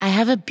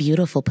have a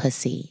beautiful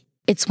pussy.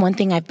 It's one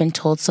thing I've been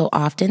told so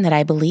often that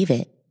I believe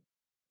it.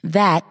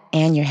 That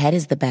and your head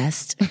is the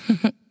best.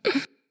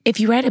 If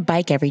you ride a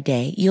bike every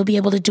day, you'll be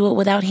able to do it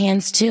without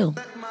hands too.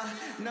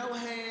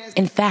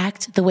 In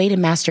fact, the way to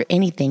master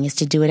anything is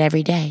to do it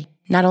every day.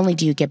 Not only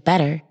do you get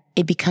better,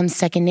 it becomes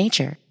second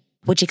nature,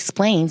 which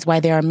explains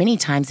why there are many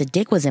times a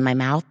dick was in my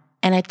mouth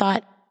and I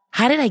thought,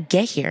 how did I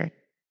get here?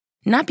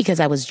 Not because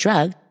I was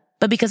drugged,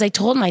 but because I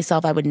told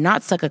myself I would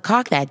not suck a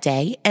cock that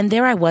day, and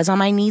there I was on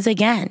my knees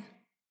again.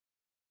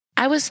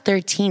 I was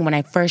 13 when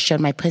I first showed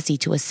my pussy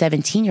to a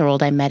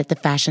 17-year-old I met at the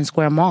Fashion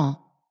Square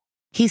Mall.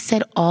 He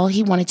said all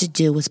he wanted to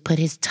do was put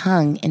his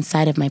tongue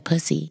inside of my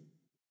pussy.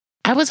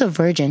 I was a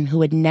virgin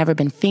who had never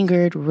been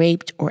fingered,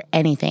 raped, or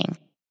anything.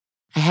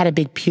 I had a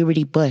big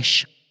puberty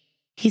bush.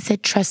 He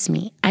said, trust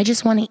me, I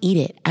just want to eat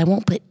it. I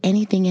won't put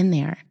anything in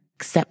there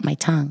except my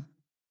tongue.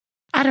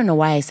 I don't know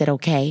why I said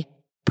okay.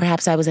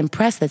 Perhaps I was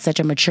impressed that such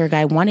a mature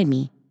guy wanted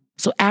me.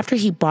 So after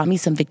he bought me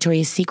some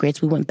Victoria's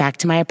Secrets, we went back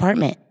to my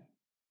apartment.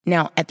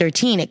 Now, at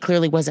 13, it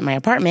clearly wasn't my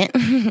apartment,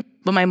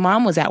 but my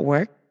mom was at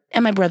work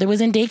and my brother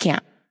was in day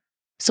camp.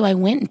 So I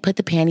went and put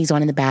the panties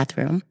on in the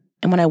bathroom.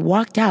 And when I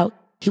walked out,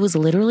 he was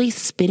literally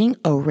spitting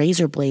a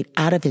razor blade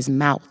out of his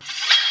mouth.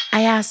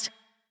 I asked,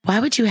 why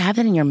would you have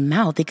that in your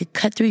mouth? It could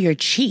cut through your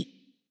cheek.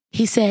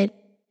 He said,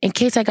 in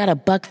case I got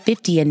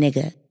 $1.50 a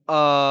nigga.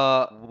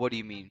 What do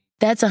you mean?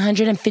 That's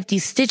 150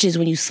 stitches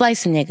when you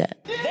slice a nigga.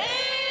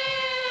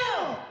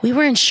 Damn! We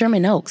were in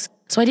Sherman Oaks,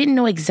 so I didn't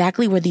know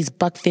exactly where these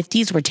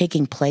 $1.50s were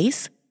taking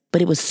place,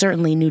 but it was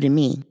certainly new to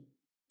me.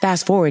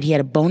 Fast forward, he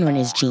had a boner in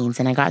his jeans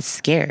and I got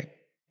scared.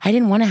 I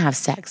didn't want to have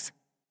sex,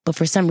 but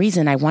for some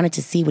reason I wanted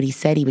to see what he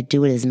said he would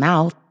do with his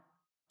mouth.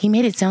 He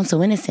made it sound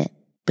so innocent,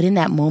 but in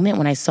that moment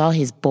when I saw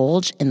his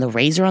bulge and the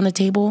razor on the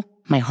table,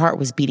 my heart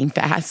was beating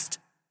fast.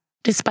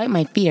 Despite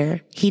my fear,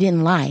 he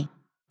didn't lie.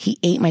 He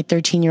ate my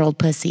 13-year-old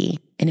pussy,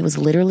 and it was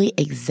literally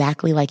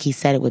exactly like he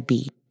said it would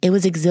be. It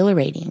was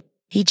exhilarating.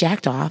 He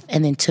jacked off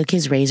and then took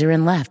his razor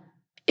and left.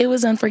 It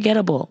was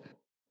unforgettable.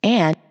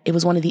 And it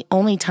was one of the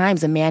only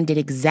times a man did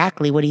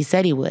exactly what he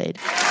said he would.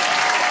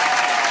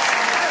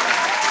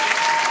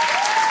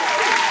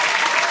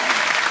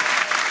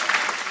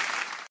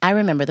 I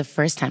remember the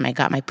first time I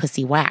got my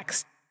pussy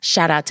waxed.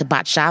 Shout out to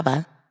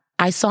Batshava.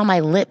 I saw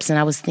my lips and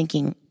I was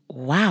thinking,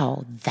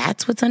 wow,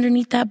 that's what's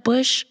underneath that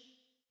bush?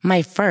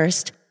 My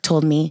first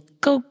told me,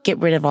 go get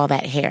rid of all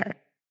that hair.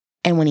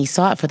 And when he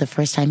saw it for the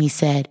first time, he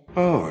said,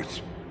 oh,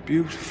 it's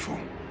beautiful.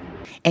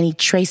 And he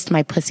traced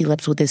my pussy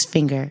lips with his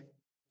finger.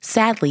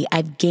 Sadly,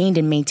 I've gained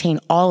and maintained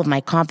all of my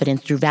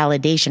confidence through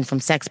validation from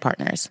sex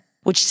partners,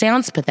 which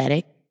sounds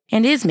pathetic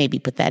and is maybe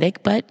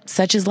pathetic, but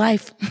such is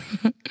life.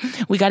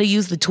 We got to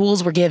use the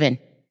tools we're given.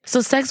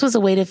 So sex was a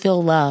way to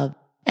feel love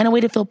and a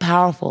way to feel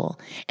powerful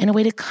and a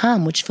way to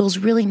come, which feels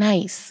really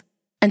nice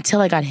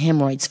until I got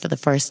hemorrhoids for the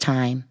first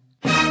time.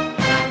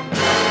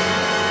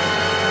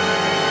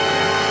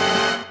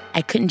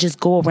 I couldn't just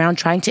go around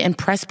trying to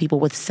impress people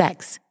with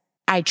sex.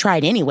 I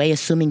tried anyway,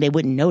 assuming they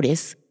wouldn't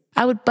notice.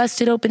 I would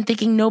bust it open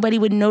thinking nobody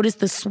would notice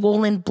the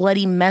swollen,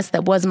 bloody mess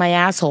that was my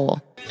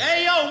asshole.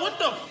 Hey, yo, what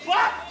the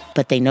fuck?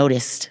 But they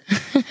noticed.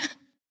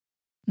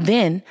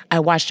 Then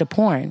I watched a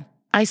porn.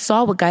 I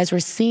saw what guys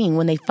were seeing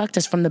when they fucked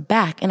us from the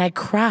back, and I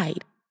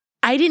cried.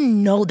 I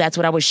didn't know that's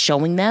what I was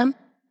showing them.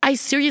 I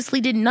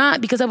seriously did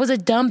not, because I was a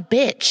dumb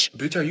bitch.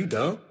 Bitch, are you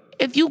dumb?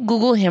 If you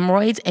Google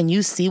hemorrhoids and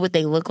you see what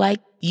they look like,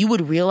 you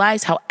would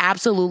realize how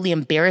absolutely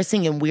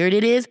embarrassing and weird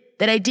it is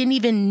that I didn't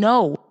even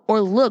know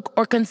or look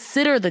or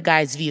consider the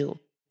guy's view.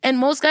 And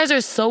most guys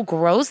are so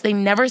gross, they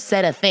never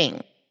said a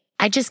thing.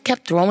 I just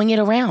kept throwing it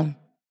around.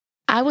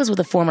 I was with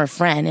a former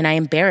friend and I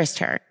embarrassed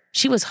her.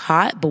 She was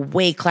hot, but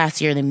way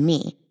classier than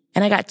me.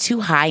 And I got too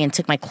high and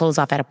took my clothes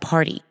off at a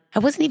party. I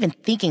wasn't even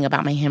thinking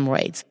about my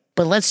hemorrhoids,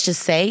 but let's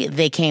just say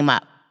they came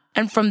up.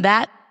 And from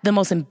that, the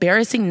most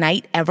embarrassing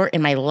night ever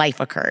in my life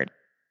occurred.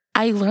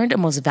 I learned a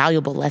most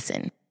valuable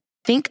lesson.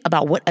 Think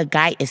about what a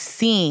guy is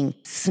seeing,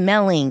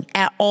 smelling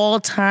at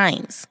all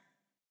times.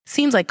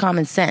 Seems like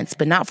common sense,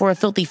 but not for a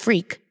filthy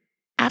freak.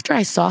 After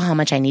I saw how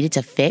much I needed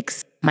to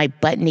fix, my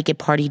butt-naked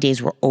party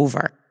days were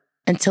over.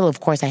 Until, of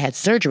course, I had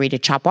surgery to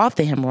chop off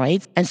the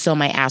hemorrhoids and sew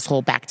my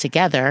asshole back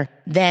together.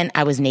 Then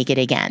I was naked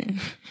again.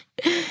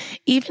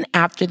 Even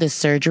after the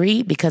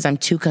surgery, because I'm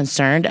too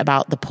concerned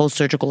about the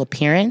post-surgical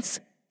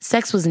appearance,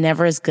 sex was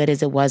never as good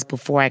as it was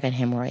before I got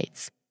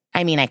hemorrhoids.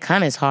 I mean, I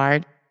come as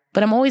hard,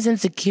 but I'm always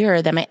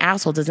insecure that my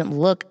asshole doesn't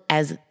look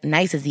as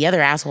nice as the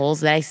other assholes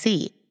that I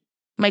see.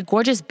 My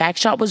gorgeous back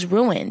shot was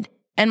ruined,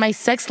 and my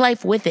sex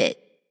life with it.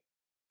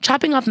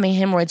 Chopping off my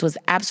hemorrhoids was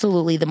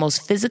absolutely the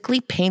most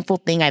physically painful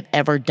thing I've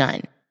ever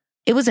done.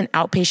 It was an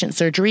outpatient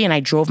surgery and I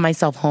drove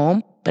myself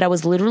home, but I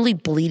was literally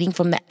bleeding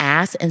from the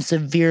ass and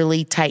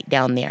severely tight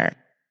down there.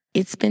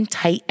 It's been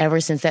tight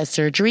ever since that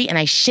surgery, and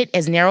I shit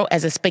as narrow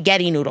as a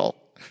spaghetti noodle.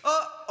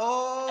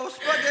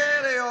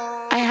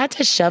 I had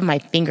to shove my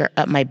finger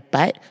up my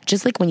butt,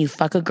 just like when you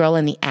fuck a girl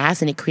in the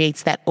ass and it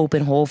creates that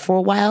open hole for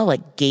a while,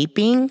 like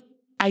gaping.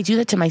 I do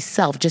that to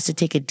myself just to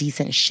take a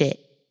decent shit.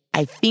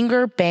 I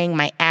finger bang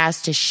my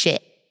ass to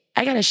shit.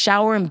 I gotta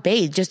shower and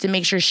bathe just to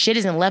make sure shit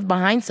isn't left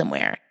behind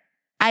somewhere.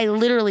 I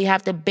literally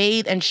have to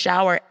bathe and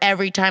shower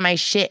every time I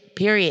shit,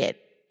 period.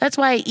 That's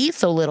why I eat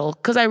so little,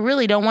 because I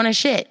really don't want to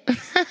shit.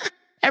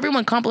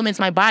 Everyone compliments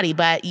my body,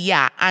 but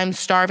yeah, I'm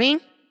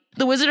starving.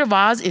 The Wizard of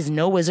Oz is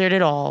no wizard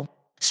at all.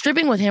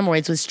 Stripping with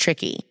hemorrhoids was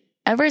tricky.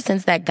 Ever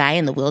since that guy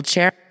in the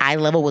wheelchair, eye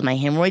level with my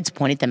hemorrhoids,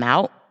 pointed them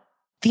out,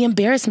 the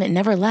embarrassment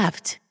never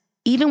left.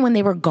 Even when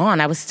they were gone,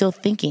 I was still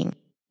thinking,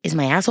 is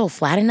my asshole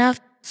flat enough,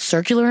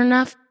 circular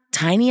enough,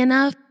 tiny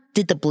enough?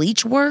 Did the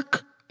bleach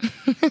work?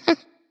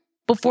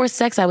 Before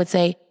sex, I would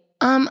say,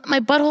 my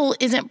butthole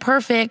isn't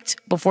perfect,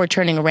 before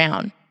turning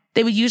around.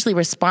 They would usually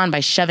respond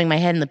by shoving my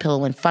head in the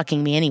pillow and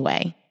fucking me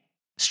anyway.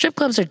 Strip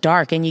clubs are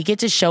dark and you get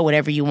to show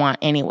whatever you want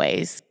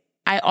anyways.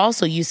 I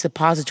also use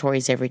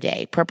suppositories every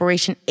day,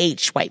 preparation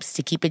H wipes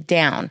to keep it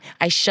down.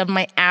 I shove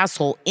my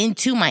asshole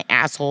into my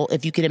asshole,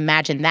 if you could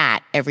imagine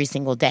that, every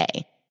single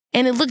day.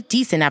 And it looked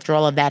decent after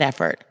all of that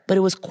effort, but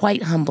it was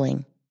quite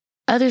humbling.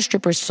 Other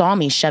strippers saw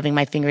me shoving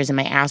my fingers in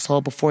my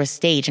asshole before a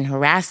stage and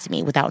harassed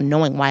me without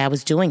knowing why I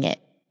was doing it.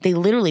 They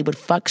literally would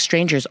fuck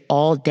strangers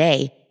all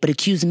day, but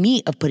accuse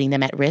me of putting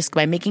them at risk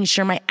by making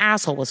sure my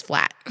asshole was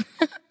flat.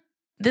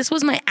 This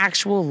was my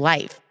actual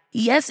life.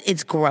 Yes,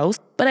 it's gross,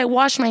 but I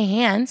wash my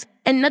hands,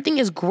 and nothing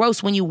is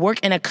gross when you work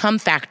in a cum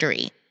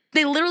factory.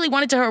 They literally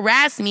wanted to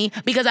harass me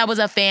because I was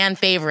a fan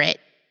favorite.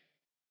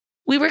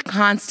 We were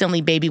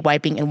constantly baby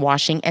wiping and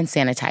washing and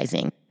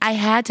sanitizing. I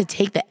had to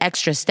take the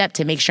extra step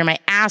to make sure my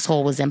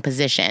asshole was in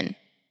position.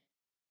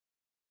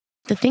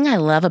 The thing I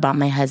love about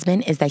my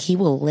husband is that he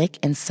will lick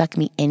and suck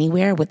me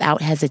anywhere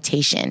without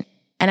hesitation.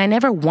 And I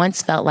never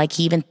once felt like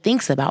he even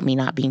thinks about me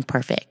not being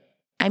perfect.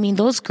 I mean,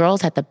 those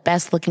girls had the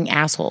best looking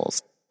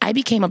assholes. I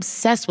became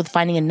obsessed with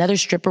finding another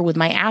stripper with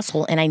my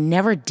asshole, and I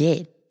never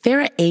did.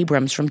 Farrah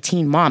Abrams from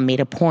Teen Mom made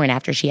a porn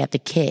after she had the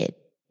kid,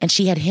 and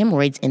she had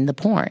hemorrhoids in the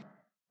porn.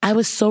 I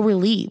was so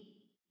relieved.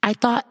 I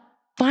thought,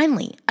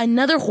 finally,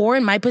 another whore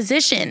in my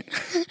position.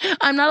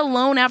 I'm not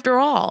alone after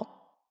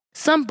all.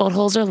 Some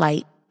buttholes are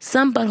light,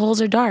 some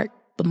buttholes are dark,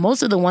 but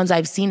most of the ones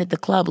I've seen at the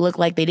club look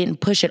like they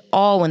didn't push at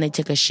all when they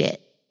took a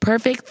shit.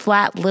 Perfect,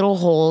 flat little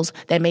holes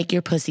that make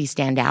your pussy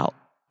stand out.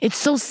 It's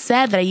so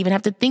sad that I even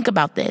have to think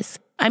about this.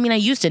 I mean, I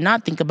used to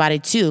not think about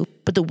it too,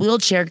 but the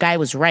wheelchair guy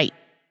was right.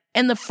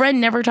 And the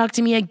friend never talked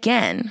to me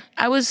again.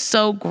 I was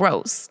so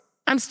gross.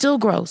 I'm still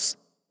gross.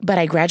 But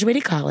I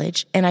graduated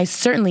college, and I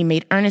certainly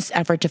made earnest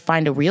effort to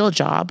find a real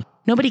job.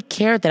 Nobody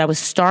cared that I was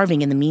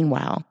starving in the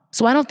meanwhile.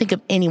 So I don't think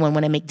of anyone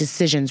when I make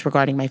decisions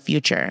regarding my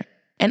future.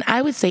 And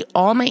I would say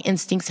all my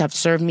instincts have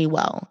served me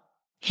well.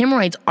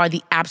 Hemorrhoids are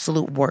the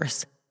absolute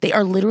worst. They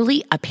are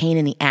literally a pain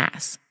in the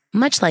ass,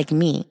 much like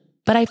me.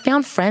 But I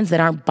found friends that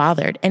aren't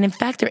bothered, and in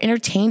fact, they're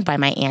entertained by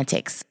my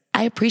antics.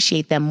 I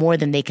appreciate them more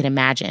than they could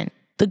imagine.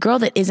 The girl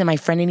that isn't my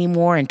friend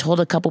anymore and told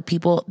a couple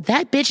people,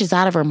 that bitch is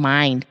out of her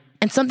mind,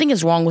 and something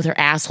is wrong with her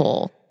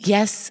asshole.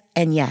 Yes,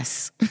 and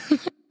yes.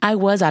 I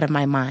was out of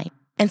my mind,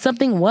 and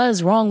something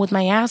was wrong with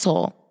my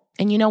asshole.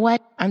 And you know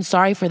what? I'm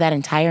sorry for that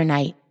entire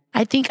night.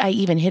 I think I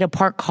even hit a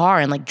parked car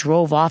and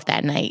drove off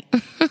that night.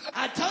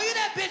 I told you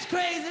that bitch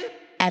crazy.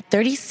 At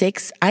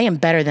 36, I am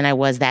better than I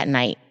was that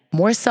night.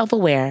 More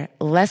self-aware,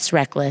 less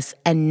reckless,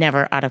 and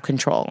never out of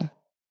control.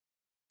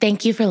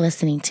 Thank you for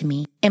listening to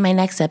me. In my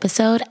next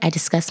episode, I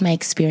discuss my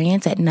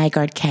experience at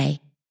Nygaard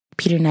K.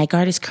 Peter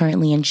Nygaard is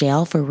currently in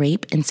jail for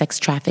rape and sex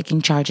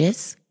trafficking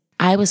charges.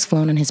 I was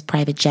flown on his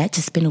private jet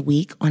to spend a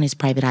week on his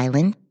private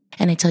island,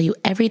 and I tell you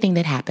everything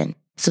that happened.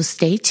 So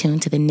stay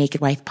tuned to the Naked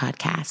Wife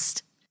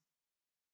podcast.